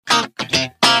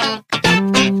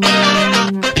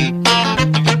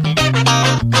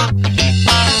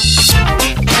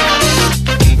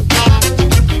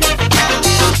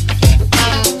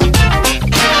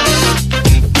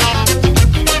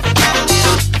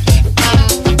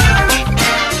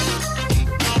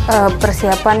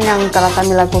Persiapan yang telah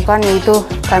kami lakukan yaitu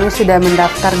kami sudah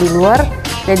mendaftar di luar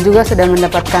dan juga sudah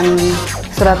mendapatkan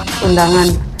surat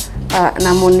undangan.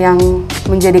 Namun yang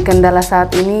menjadi kendala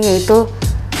saat ini yaitu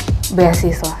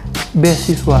beasiswa.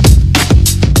 Beasiswa.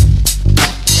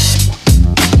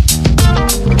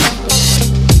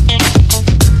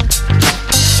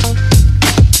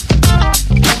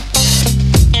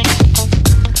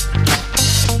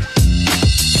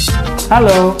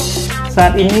 Halo,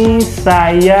 saat ini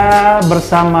saya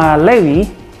bersama Lewi,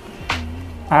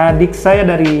 adik saya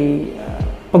dari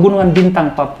Pegunungan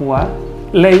Bintang, Papua.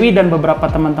 Lewi dan beberapa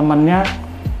teman-temannya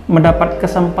mendapat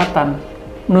kesempatan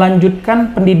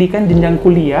melanjutkan pendidikan jenjang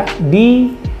kuliah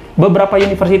di beberapa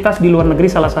universitas di luar negeri,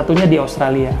 salah satunya di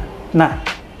Australia. Nah,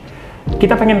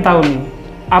 kita pengen tahu nih,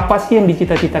 apa sih yang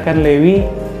dicita-citakan Lewi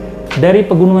dari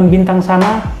Pegunungan Bintang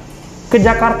sana ke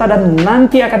Jakarta dan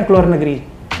nanti akan ke luar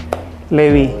negeri?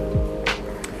 Lewi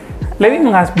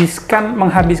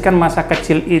menghabiskan masa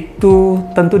kecil itu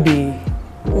tentu di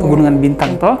Pegunungan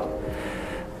Bintang, toh.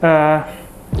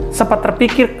 Sempat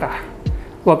terpikirkah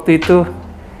waktu itu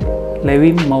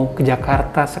Lewi mau ke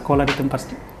Jakarta sekolah di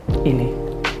tempat ini?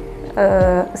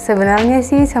 Sebenarnya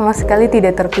sih sama sekali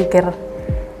tidak terpikir.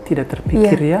 Tidak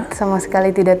terpikir ya? Sama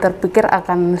sekali tidak terpikir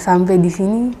akan sampai di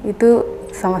sini, itu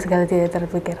sama sekali tidak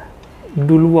terpikir.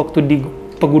 Dulu waktu di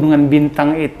Pegunungan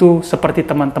Bintang itu seperti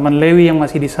teman-teman Lewi yang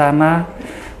masih di sana,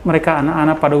 mereka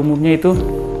anak-anak pada umumnya itu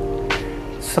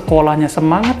sekolahnya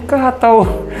semangat kah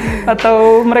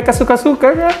atau mereka suka-suka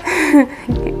kah?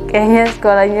 Kayaknya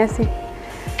sekolahnya sih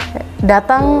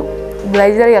datang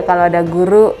belajar ya, kalau ada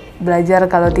guru belajar,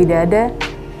 kalau tidak ada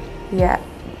ya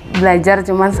belajar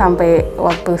cuman sampai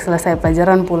waktu selesai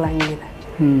pelajaran pulang gitu.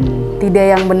 Tidak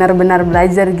yang benar-benar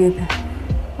belajar gitu.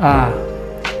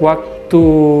 Waktu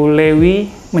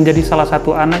Lewi menjadi salah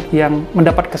satu anak yang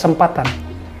mendapat kesempatan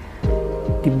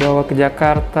dibawa ke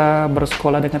Jakarta,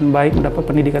 bersekolah dengan baik, mendapat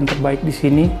pendidikan terbaik di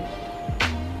sini.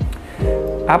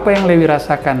 Apa yang Lewi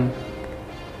rasakan?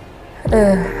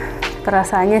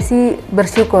 Perasaannya sih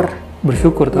bersyukur.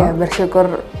 Bersyukur toh? Ya,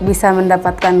 bersyukur bisa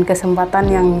mendapatkan kesempatan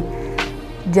yang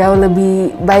jauh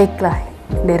lebih baik lah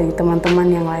dari teman-teman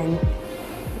yang lain.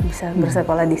 Bisa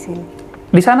bersekolah di sini.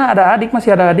 Di sana ada adik,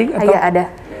 masih ada adik? Atau? Iya, ada.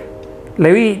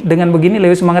 Lewi dengan begini,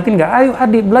 Lewi semangatin nggak? Ayo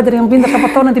adik, belajar yang pintar,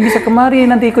 siapa tahu nanti bisa kemari,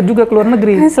 nanti ikut juga ke luar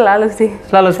negeri. Selalu sih.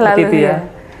 Selalu seperti itu ya? Iya.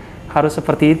 Harus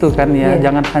seperti itu kan ya,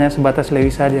 jangan hanya sebatas Lewi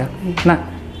saja.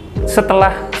 Nah,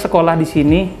 setelah sekolah di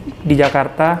sini, di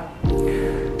Jakarta,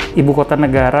 ibu kota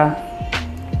negara,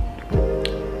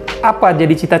 apa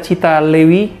jadi cita-cita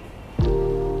Lewi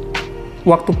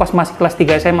waktu pas masih kelas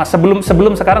 3 SMA?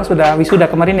 Sebelum sekarang sudah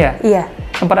wisuda kemarin ya? Iya.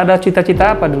 Sempat ada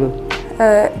cita-cita apa dulu?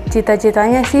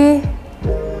 Cita-citanya sih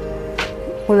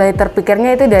mulai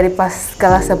terpikirnya itu dari pas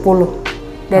kelas 10,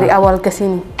 dari awal ke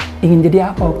sini. Ingin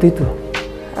jadi apa waktu itu?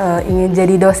 Ingin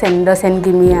jadi dosen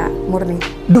kimia murni.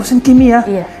 Dosen kimia?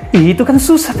 Iya. Itu kan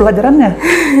susah pelajarannya.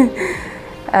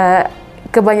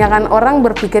 Kebanyakan orang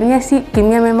berpikirnya sih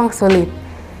kimia memang sulit.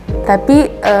 Tapi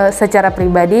secara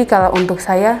pribadi kalau untuk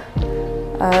saya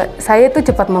tuh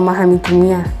cepat memahami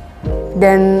kimia.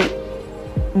 Dan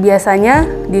biasanya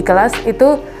di kelas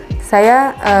itu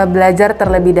saya belajar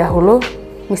terlebih dahulu.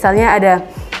 Misalnya ada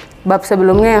bab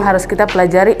sebelumnya yang harus kita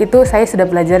pelajari, itu saya sudah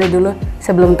pelajari dulu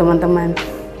sebelum teman-teman.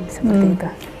 Seperti itu.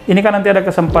 Ini kan nanti ada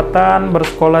kesempatan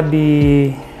bersekolah di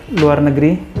luar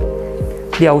negeri,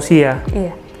 di Aussie ya?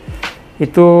 Iya.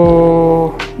 Itu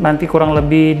nanti kurang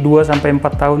lebih 2-4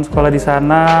 tahun sekolah di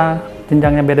sana,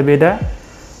 jenjangnya beda-beda.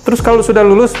 Terus kalau sudah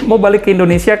lulus, mau balik ke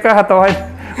Indonesia kah? Atau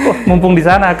mumpung di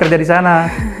sana, kerja di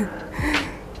sana?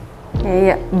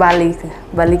 Iya,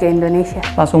 balik ke Indonesia.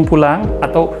 Langsung pulang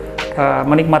atau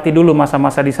menikmati dulu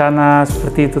masa-masa di sana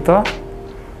seperti itu toh?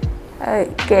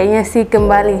 Kayaknya sih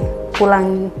kembali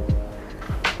pulang.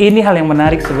 Ini hal yang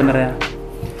menarik sebenarnya.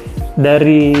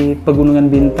 Dari Pegunungan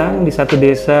Bintang di satu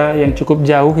desa yang cukup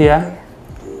jauh ya.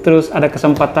 Terus ada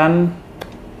kesempatan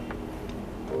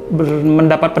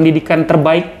mendapat pendidikan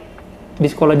terbaik di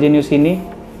sekolah jenius ini.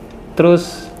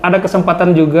 Terus ada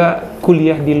kesempatan juga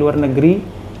kuliah di luar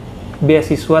negeri.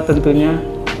 Beasiswa tentunya,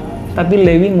 tapi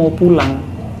Lewi mau pulang.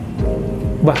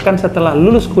 Bahkan setelah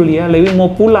lulus kuliah, Lewi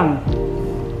mau pulang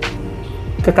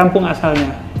ke kampung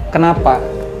asalnya. Kenapa?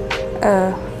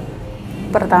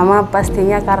 Pertama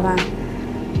pastinya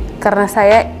karena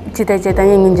saya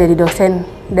cita-citanya ingin jadi dosen,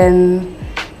 dan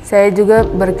saya juga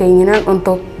berkeinginan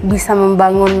untuk bisa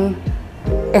membangun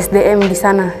SDM di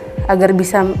sana agar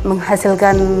bisa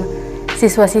menghasilkan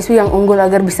siswa-siswi yang unggul,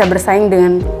 agar bisa bersaing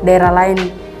dengan daerah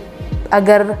lain,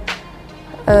 agar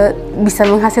bisa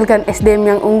menghasilkan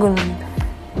SDM yang unggul.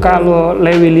 Kalau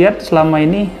Lewi lihat selama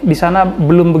ini di sana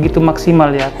belum begitu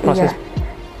maksimal ya proses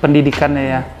pendidikannya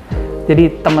ya.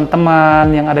 Jadi teman-teman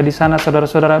yang ada di sana,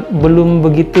 saudara-saudara belum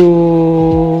begitu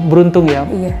beruntung ya.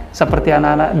 Seperti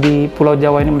anak-anak di Pulau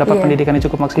Jawa ini mendapat pendidikan yang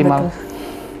cukup maksimal. Betul.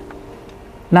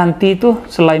 Nanti itu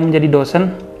selain menjadi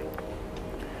dosen,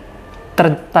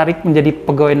 tertarik menjadi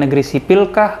pegawai negeri sipil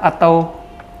kah atau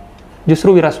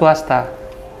justru wira swasta?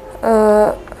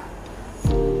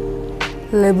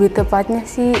 Lebih tepatnya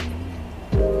sih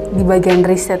di bagian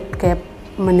riset, kayak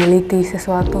meneliti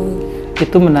sesuatu.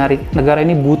 Itu menarik. Negara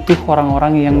ini butuh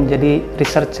orang-orang yang jadi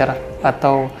researcher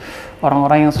atau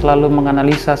orang-orang yang selalu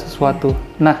menganalisa sesuatu.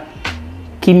 Nah,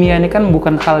 kimia ini kan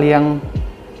bukan hal yang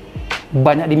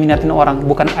banyak diminatin orang,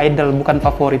 bukan idol, bukan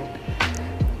favorit.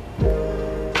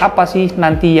 Apa sih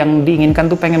nanti yang diinginkan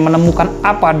tuh, pengen menemukan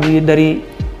apa dari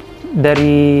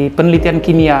penelitian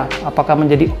kimia? Apakah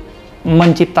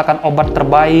menciptakan obat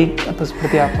terbaik atau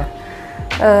seperti apa?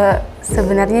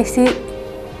 Sebenarnya sih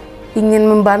ingin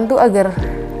membantu agar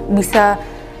bisa,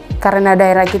 karena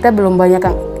daerah kita belum banyak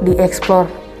yang dieksplor.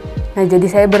 Nah, jadi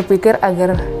saya berpikir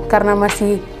agar karena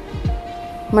masih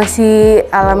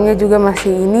alamnya juga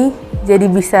masih ini, jadi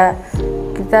bisa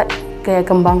kita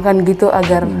kayak kembangkan gitu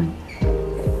agar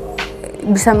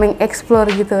bisa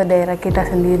mengeksplor gitu daerah kita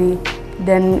sendiri,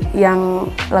 dan yang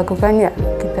lakukan ya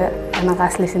kita anak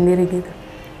asli sendiri gitu.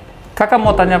 Kakak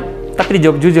mau tanya, tapi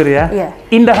dijawab jujur ya. Iya.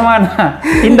 Indah mana?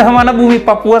 Indah mana bumi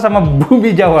Papua sama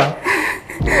bumi Jawa?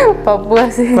 Papua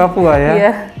sih. Papua ya.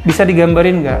 Iya. Bisa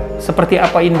digambarin nggak? Seperti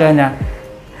apa indahnya?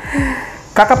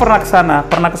 Kakak pernah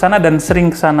ke sana dan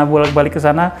sering ke sana, bolak-balik ke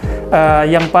sana.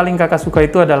 Yang paling kakak suka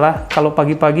itu adalah kalau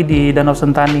pagi-pagi di Danau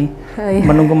Sentani,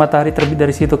 menunggu matahari terbit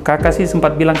dari situ. Kakak sih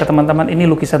sempat bilang ke teman-teman, ini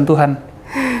lukisan Tuhan.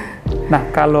 Nah,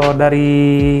 kalau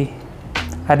dari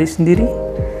adik sendiri?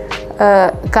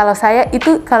 Kalau saya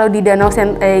itu kalau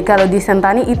di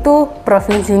Sentani itu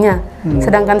provinsinya,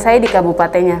 sedangkan saya di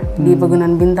kabupatennya di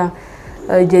Pegunungan Bintang.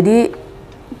 Jadi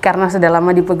karena sudah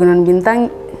lama di Pegunungan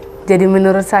Bintang, jadi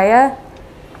menurut saya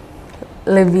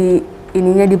lebih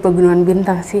ininya di Pegunungan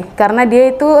Bintang sih, karena dia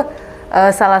itu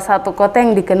salah satu kota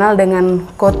yang dikenal dengan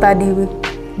kota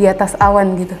di atas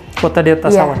awan gitu. Kota di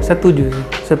atas awan,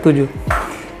 setuju.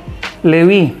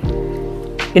 Lewi,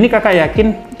 ini kakak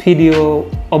yakin video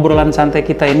obrolan santai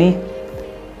kita ini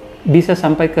bisa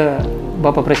sampai ke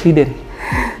Bapak Presiden?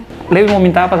 Lewi mau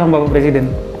minta apa sama Bapak Presiden?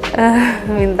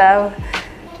 Minta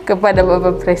kepada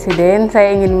Bapak Presiden,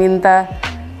 saya ingin minta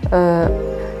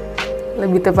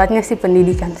lebih tepatnya sih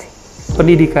pendidikan sih.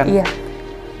 Pendidikan? Iya.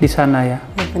 Di sana ya?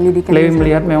 Pendidikan. Lewi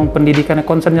melihat memang pendidikannya,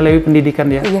 concernnya Lewi pendidikan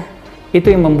ya? Iya. Itu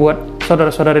yang membuat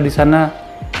saudara-saudara di sana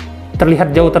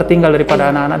terlihat jauh tertinggal daripada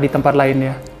anak-anak di tempat lain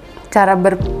ya?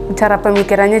 Cara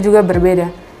pemikirannya juga berbeda.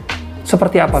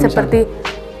 Seperti apa misalnya? Seperti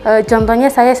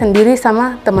contohnya saya sendiri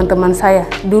sama teman-teman saya.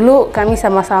 Dulu kami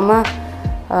sama-sama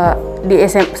di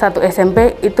satu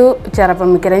SMP, itu cara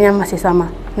pemikirannya masih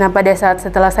sama. Nah, pada saat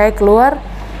setelah saya keluar,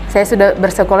 saya sudah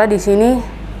bersekolah di sini,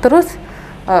 terus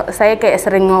saya kayak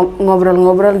sering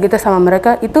ngobrol-ngobrol gitu sama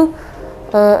mereka, itu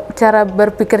cara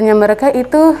berpikirnya mereka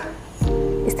itu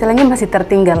istilahnya masih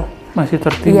tertinggal. Masih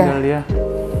tertinggal ya.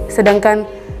 Sedangkan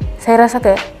saya rasa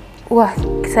kayak, wah,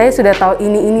 saya sudah tahu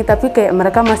ini, tapi kayak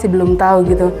mereka masih belum tahu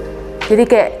gitu. Jadi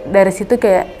kayak dari situ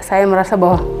kayak saya merasa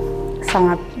bahwa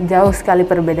sangat jauh sekali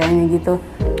perbedaannya gitu.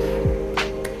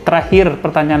 Terakhir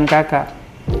pertanyaan kakak.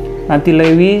 Nanti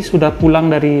Lewi sudah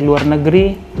pulang dari luar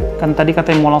negeri, kan tadi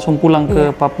katanya mau langsung pulang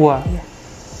ke Papua.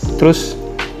 Terus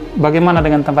bagaimana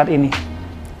dengan tempat ini?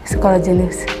 Sekolah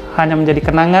jenius. Hanya menjadi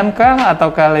kenangan kah,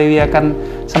 ataukah Lewi akan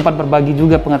sempat berbagi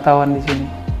juga pengetahuan di sini?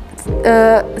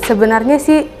 Sebenarnya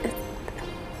sih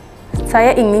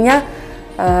saya inginnya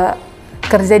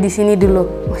kerja di sini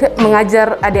dulu,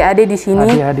 mengajar adik-adik di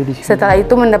sini. Setelah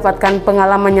itu mendapatkan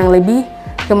pengalaman yang lebih,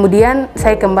 kemudian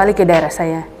saya kembali ke daerah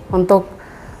saya untuk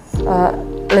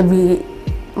lebih,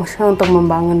 maksudnya untuk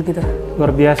membangun gitu.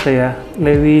 Luar biasa ya,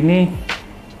 Lewi ini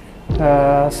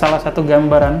salah satu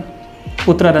gambaran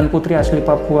putra dan putri asli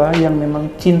Papua yang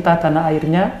memang cinta tanah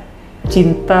airnya,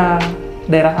 cinta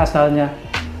daerah asalnya.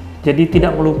 Jadi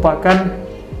tidak melupakan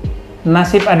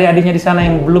nasib adik-adiknya di sana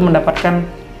yang belum mendapatkan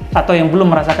atau yang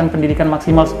belum merasakan pendidikan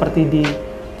maksimal seperti di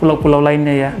pulau-pulau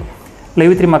lainnya ya.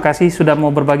 Lewi, terima kasih sudah mau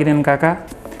berbagi dengan kakak.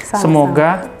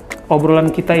 Semoga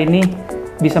obrolan kita ini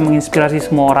bisa menginspirasi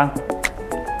semua orang.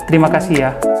 Terima kasih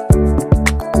ya.